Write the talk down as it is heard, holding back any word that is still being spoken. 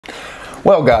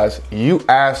Well guys, you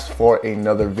asked for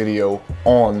another video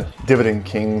on Dividend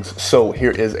Kings, so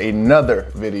here is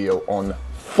another video on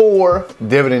 4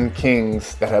 Dividend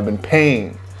Kings that have been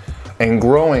paying and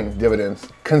growing dividends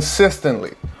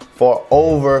consistently for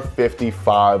over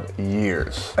 55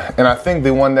 years. And I think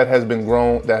the one that has been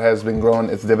growing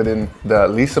its dividend the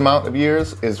least amount of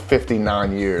years is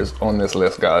 59 years on this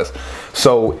list, guys.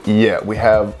 So yeah, we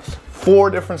have 4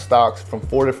 different stocks from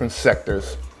 4 different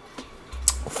sectors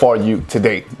for you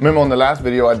today. Remember on the last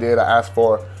video I asked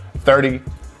for 30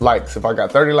 likes. If I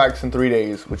got 30 likes in 3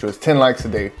 days, which was 10 likes a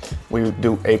day, we would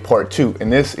do a part 2,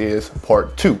 and this is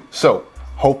part 2. So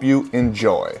hope you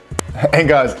enjoy. And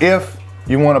guys, if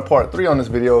you want a part 3 on this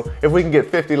video, if we can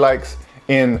get 50 likes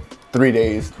in 3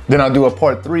 days, then I'll do a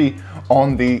part 3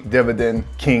 on the Dividend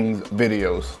Kings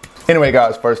videos. Anyway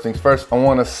guys, first things first, I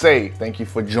want to say thank you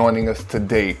for joining us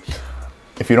today.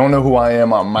 If you don't know who I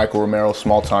am, I'm Michael Romero,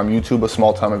 small-time YouTuber,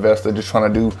 small-time investor, just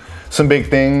trying to do some big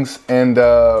things and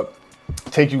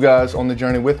take you guys on the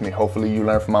journey with me. Hopefully you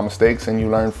learn from my mistakes and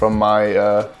you learn from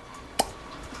my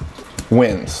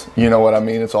wins. You know what I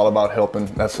mean? It's all about helping.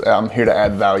 I'm here to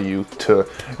add value to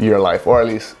your life, or at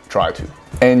least try to.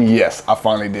 And yes, I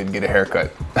finally did get a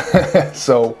haircut.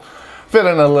 So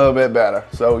feeling a little bit better.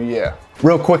 So yeah.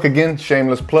 Real quick again,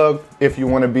 shameless plug. If you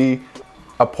want to be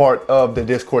a part of the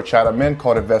Discord chat I'm in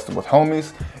called Investing with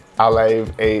Homies, I'll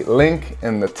leave a link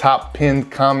in the top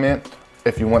pinned comment.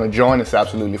 If you want to join, it's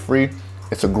absolutely free.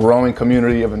 It's a growing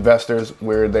community of investors.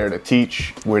 We're there to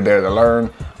teach, we're there to learn.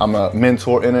 I'm a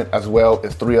mentor in it, as well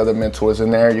as 3 other mentors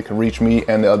in there. You can reach me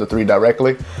and the other 3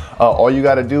 directly. All you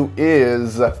got to do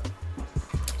is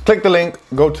click the link,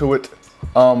 go to it,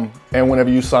 and whenever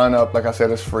you sign up, like I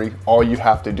said, it's free. All you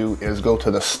have to do is go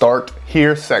to the Start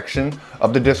Here section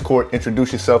of the Discord,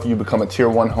 introduce yourself, you become a tier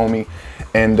 1 homie,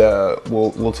 and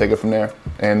we'll take it from there.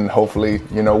 And hopefully,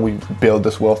 you know, we build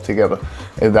this wealth together.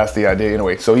 And that's the idea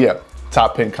anyway. So yeah,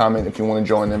 top pinned comment if you want to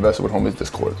join the Investor with Homies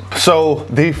Discord. So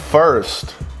the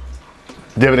first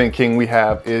Dividend King we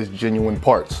have is Genuine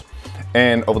Parts.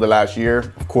 And over the last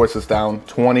year, of course, it's down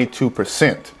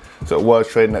 22%. So it was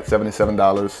trading at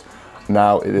 $77.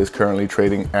 Now it is currently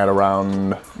trading at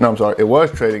around, it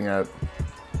was trading at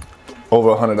over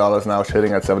 $100. Now it's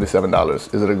trading at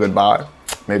 $77. Is it a good buy?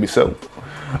 Maybe so.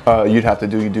 You'd have to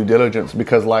do your due diligence,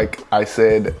 because like I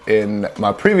said in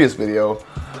my previous video,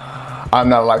 I'm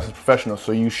not a licensed professional,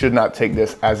 so you should not take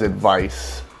this as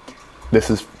advice. This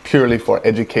is purely for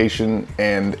education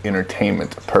and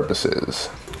entertainment purposes.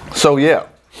 So yeah,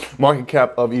 market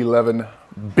cap of 11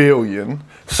 billion.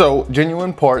 So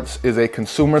Genuine Parts is a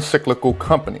consumer cyclical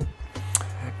company.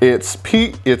 Its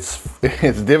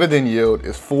dividend yield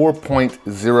is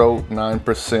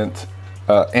 4.09%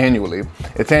 annually.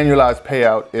 Its annualized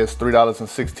payout is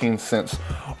 $3.16,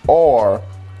 or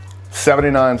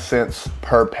 79 cents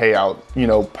per payout, you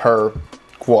know, per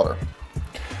quarter.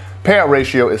 Payout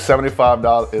ratio is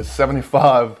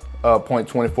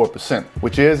 75.24%,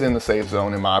 which is in the safe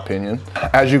zone in my opinion.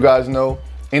 As you guys know,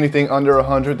 anything under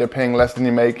 100, they're paying less than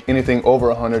you make. Anything over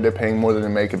 100, they're paying more than they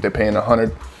make. If they're paying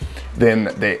 100, then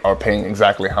they are paying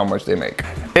exactly how much they make.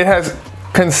 It has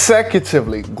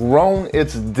consecutively grown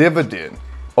its dividend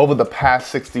over the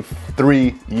past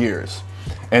 63 years.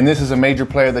 And this is a major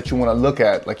player that you want to look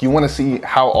at. Like, you want to see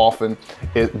how often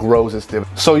it grows its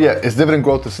dividend. So yeah, its dividend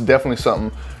growth is definitely something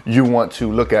you want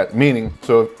to look at. Meaning,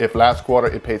 so if last quarter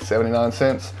it paid 79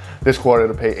 cents, this quarter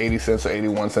it'll pay 80 cents or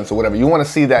 81 cents or whatever. You want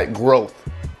to see that growth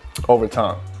over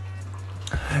time.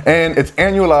 And its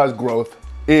annualized growth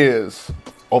is,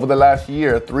 over the last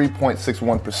year,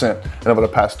 3.61%. And over the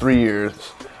past 3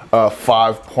 years,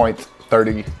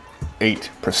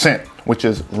 5.38%. Which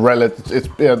is relative.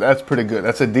 Yeah, that's pretty good.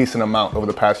 That's a decent amount over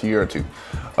the past year or two,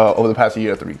 over the past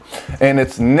year or 3. And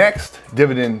its next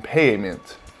dividend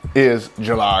payment is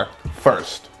July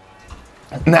 1st.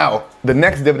 Now, the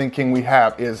next Dividend King we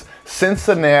have is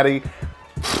Cincinnati.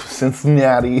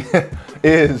 Cincinnati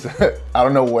is, I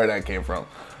don't know where that came from.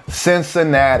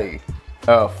 Cincinnati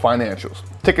Financials.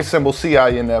 Ticker symbol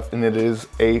CINF, and it is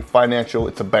a financial,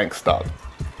 it's a bank stock.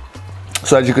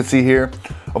 So as you can see here,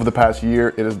 over the past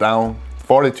year, it is down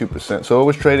 42%. So it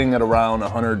was trading at around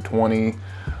 120,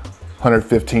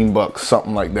 115 bucks,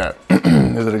 something like that.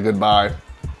 Is it a good buy?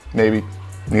 Maybe.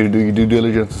 You need to do your due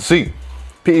diligence to see.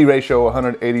 PE ratio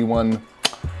 181.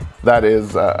 That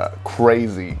is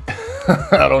crazy.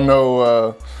 I don't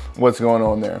know what's going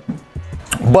on there.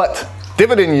 But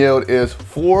dividend yield is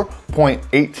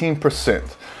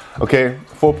 4.18%. Okay,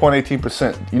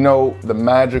 4.18%. You know, the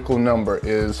magical number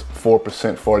is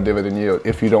 4% for a dividend yield.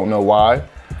 If you don't know why,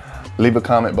 leave a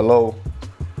comment below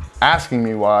asking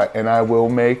me why, and I will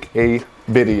make a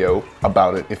video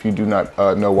about it if you do not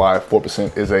know why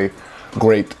 4% is a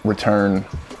great return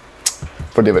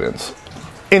for dividends.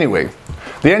 Anyway,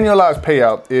 the annualized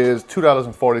payout is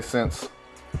 $2.40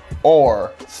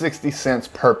 or 60 cents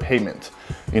per payment,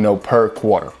 per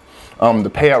quarter. The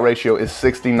payout ratio is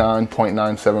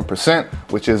 69.97%,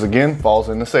 which is, again, falls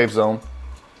in the safe zone.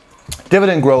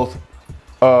 Dividend growth,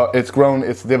 it's grown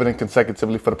its dividend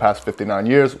consecutively for the past 59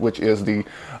 years, which is the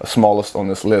smallest on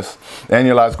this list. The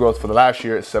annualized growth for the last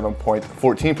year is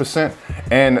 7.14%,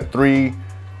 and the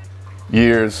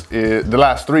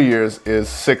last 3 years is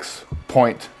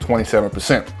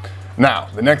 6.27%. Now,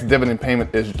 the next dividend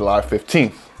payment is July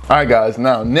 15th. All right, guys,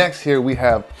 now next here we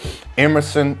have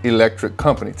Emerson Electric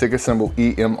Company, ticker symbol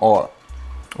EMR.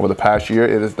 Over the past year,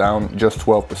 it is down just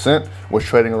 12%, was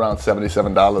trading around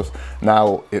 $77.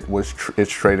 Now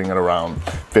it's trading at around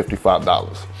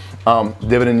 $55.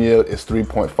 Dividend yield is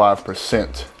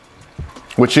 3.5%,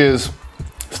 which is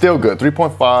still good,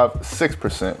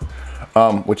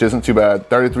 3.56%, which isn't too bad.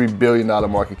 $33 billion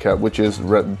market cap, which is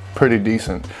pretty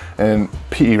decent, and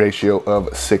PE ratio of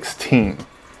 16.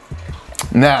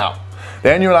 Now, the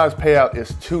annualized payout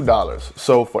is $2.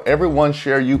 So for every 1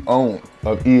 share you own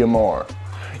of EMR,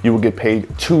 you will get paid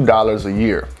 $2 a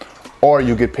year, or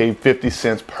you get paid 50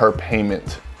 cents per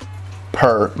payment,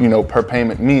 per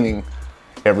payment, meaning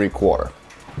every quarter.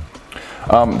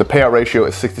 The payout ratio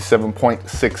is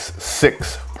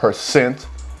 67.66%,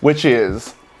 which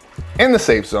is in the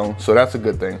safe zone, so that's a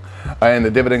good thing. And the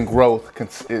dividend growth,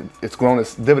 it's grown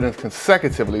its dividends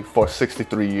consecutively for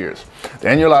 63 years. The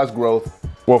annualized growth,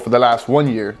 well, for the last 1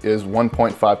 year is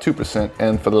 1.52%,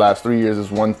 and for the last 3 years is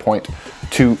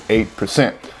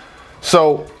 1.28%.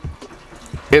 So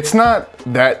it's not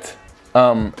that,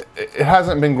 it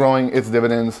hasn't been growing its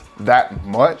dividends that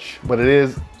much, but it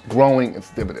is growing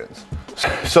its dividends.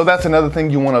 So that's another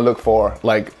thing you want to look for.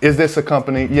 Like, is this a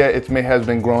company? Yeah, it has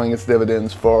been growing its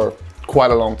dividends for quite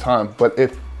a long time, but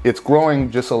if it's growing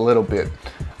just a little bit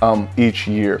each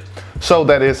year. So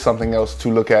that is something else to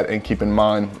look at and keep in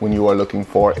mind when you are looking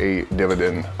for a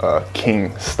dividend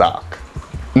king stock.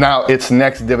 Now, its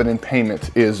next dividend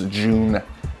payment is June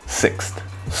 6th.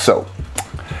 So,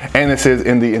 and this is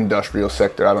in the industrial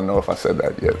sector. I don't know if I said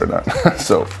that yet or not.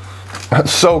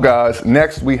 So guys,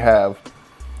 next we have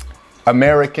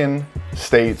American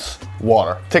States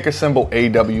Water, ticker symbol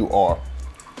AWR.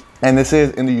 And this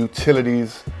is in the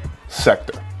utilities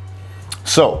sector.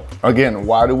 So again,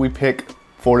 why do we pick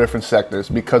 4 different sectors?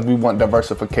 Because we want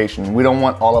diversification. We don't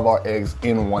want all of our eggs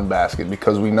in one basket,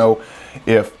 because we know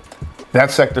if that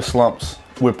sector slumps,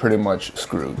 we're pretty much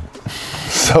screwed.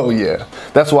 So yeah,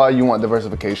 that's why you want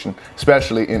diversification,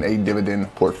 especially in a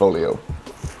dividend portfolio.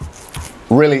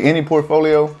 Really any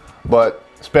portfolio, but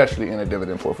especially in a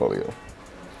dividend portfolio.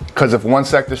 Because if one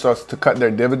sector starts to cut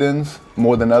their dividends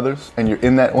more than others, and you're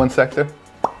in that one sector,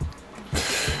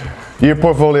 your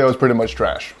portfolio is pretty much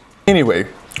trash. Anyway,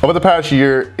 over the past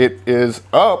year, it is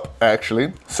up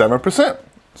actually 7%.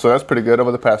 So that's pretty good.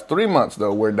 Over the past 3 months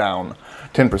though, we're down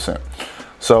 10%.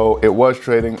 So it was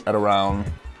trading at around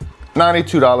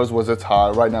 $92 was its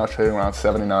high. Right now it's trading around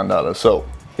 $79. So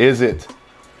is it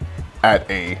at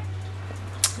a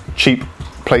cheap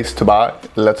place to buy?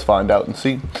 Let's find out and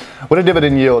see. With a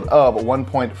dividend yield of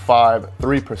 1.53%,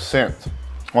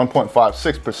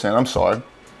 1.56%, I'm sorry.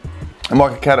 A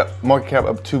market cap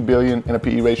of $2 billion and a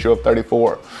PE ratio of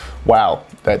 34. Wow,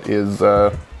 that is,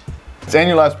 its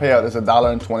annualized payout is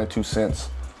 $1.22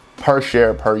 per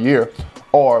share per year,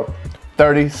 or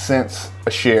 30 cents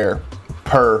a share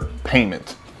per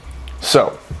payment.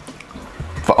 So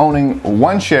for owning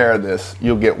 1 share of this,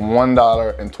 you'll get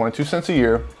 $1.22 a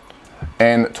year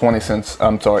and 20 cents,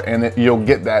 and you'll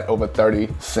get that over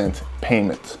 30-cent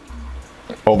payments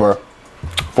over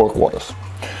 4 quarters.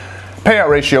 Payout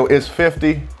ratio is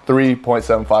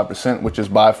 53.75%, which is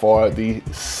by far the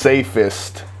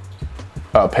safest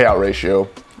payout ratio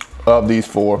of these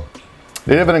 4.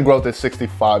 The dividend growth is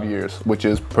 65 years, which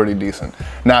is pretty decent.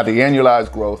 Now, the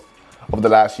annualized growth over the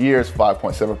last year is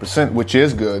 5.7%, which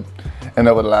is good. And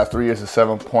over the last 3 years is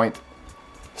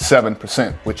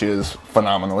 7.7%, which is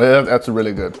phenomenal. That's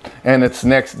really good. And its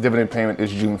next dividend payment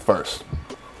is June 1st.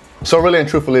 So really and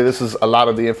truthfully, this is a lot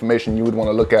of the information you would want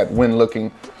to look at when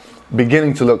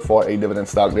beginning to look for a dividend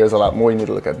stock. There's a lot more. You need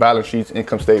to look at balance sheets,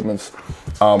 income statements,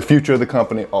 future of the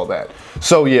company, all that.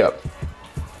 So yeah,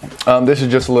 this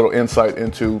is just a little insight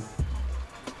into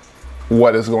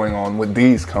what is going on with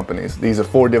these companies. These are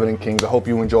 4 dividend kings. I hope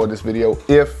you enjoyed this video.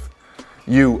 If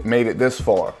you made it this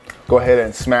far, go ahead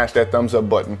and smash that thumbs up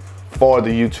button for the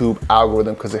YouTube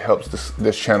algorithm, because it helps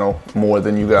this channel more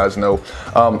than you guys know.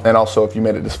 And also, if you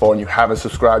made it this far and you haven't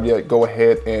subscribed yet, go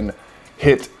ahead and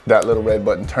hit that little red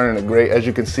button, turn it to gray. As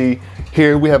you can see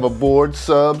here, we have a board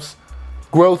subs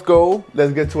growth goal.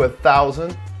 Let's get to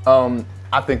 1,000.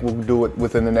 I think we'll do it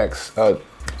within the next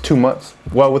 2 months.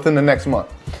 Well, within the next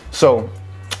month. So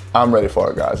I'm ready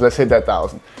for it, guys. Let's hit that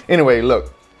 1,000. Anyway,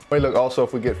 look, also,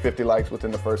 if we get 50 likes within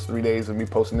the first 3 days of me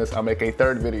posting this, I'll make a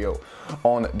third video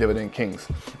on Dividend Kings.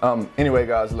 Anyway,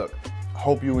 guys, look,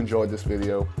 hope you enjoyed this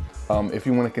video. If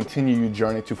you want to continue your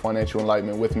journey to financial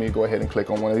enlightenment with me, go ahead and click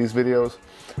on one of these videos.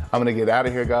 I'm going to get out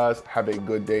of here, guys. Have a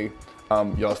good day.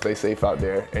 Y'all stay safe out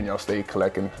there, and y'all stay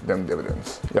collecting them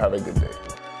dividends. Y'all have a good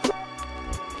day.